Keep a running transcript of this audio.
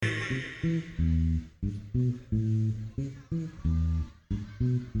Y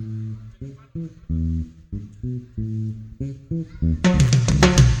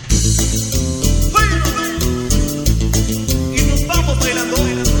nos vamos bailando.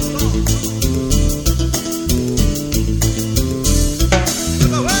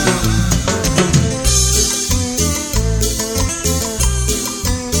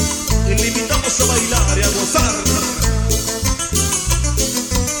 Y le invitamos a bailar y a gozar.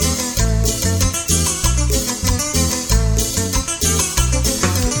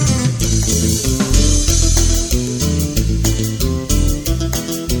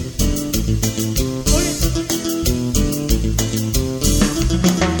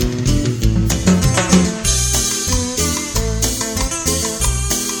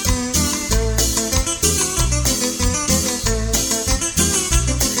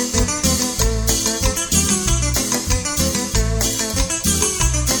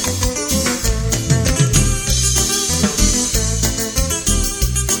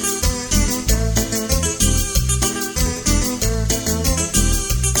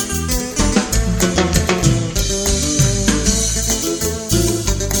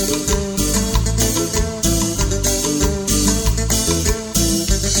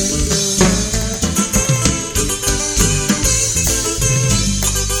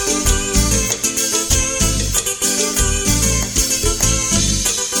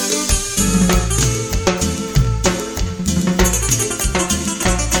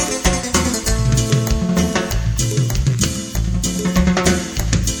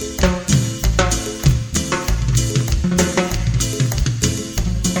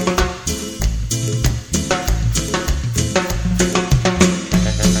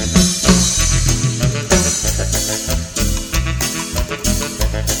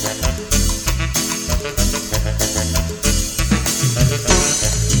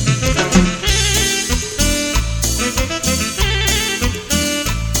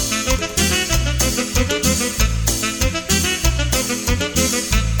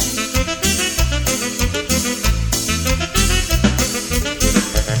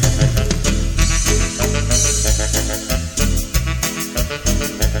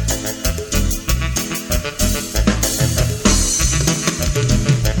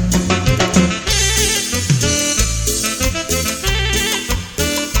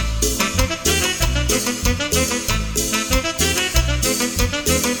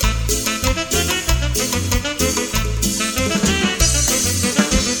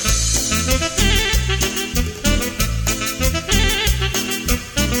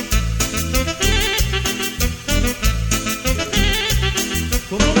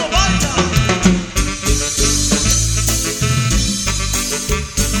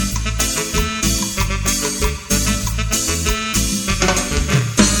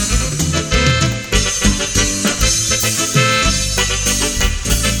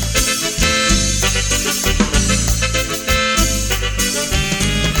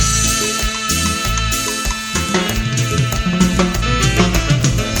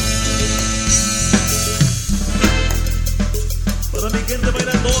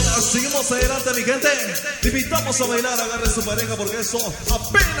 Seguimos adelante, mi gente. Te invitamos a bailar, agarre su pareja porque eso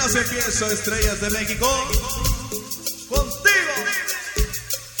apenas empieza. Estrellas de México. Contigo.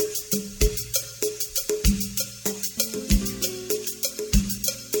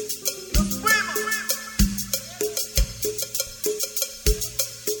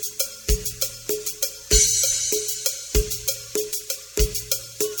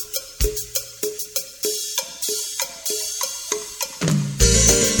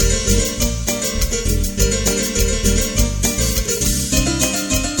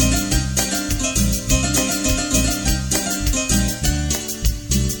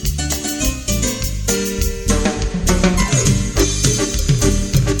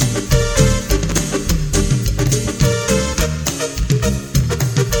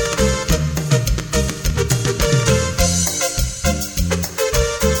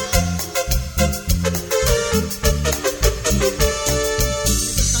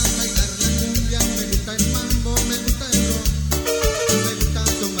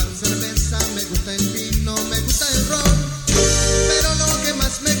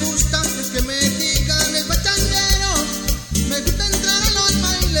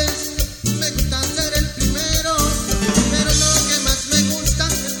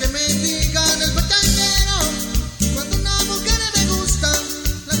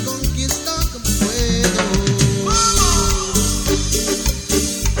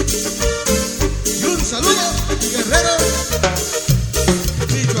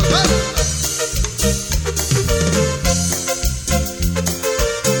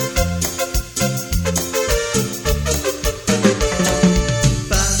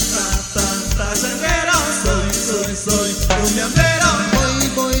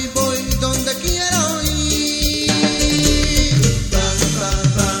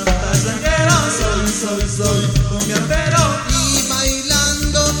 soy cumbiambero. Y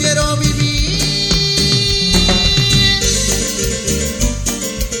bailando quiero vivir.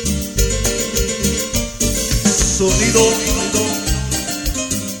 Sonido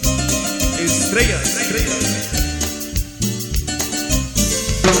Estrellas.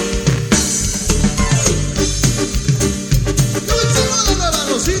 Un saludo Nueva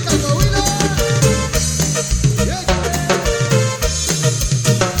Rosita, Coahuila.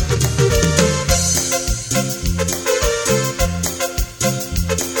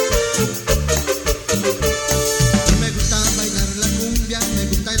 Me gusta bailar la cumbia, me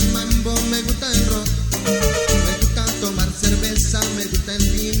gusta el mambo, me gusta el rock. Me gusta tomar cerveza, me gusta el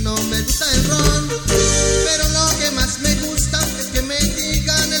vino, me gusta el ron. Pero lo que más me gusta es que me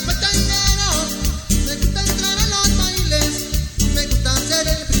digan el pachanguero. Me gusta entrar a los bailes, me gusta ser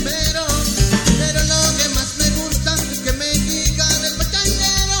el primero. Pero lo que más me gusta es que me digan el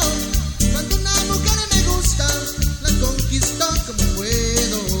pachanguero. Cuando una mujer me gusta, la conquisto como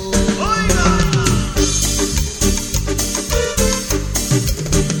puedo.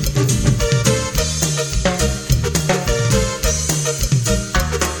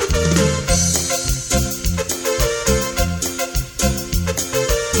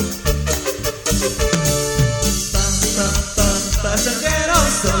 Pachanguero,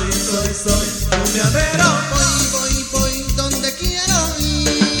 soy cumbiambero. Voy donde quiero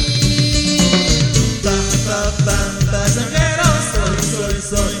ir. Pachanguero,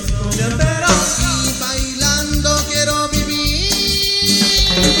 soy cumbiambero. Y bailando quiero vivir.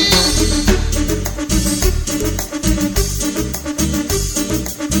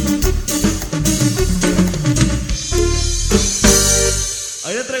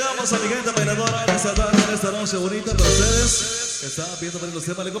 Ahí le entregamos a mi gente bailadora en esta tarde, en esta noche bonita para ustedes que estaban pidiendo por los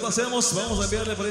temas. Le complacemos, vamos a enviarle por ahí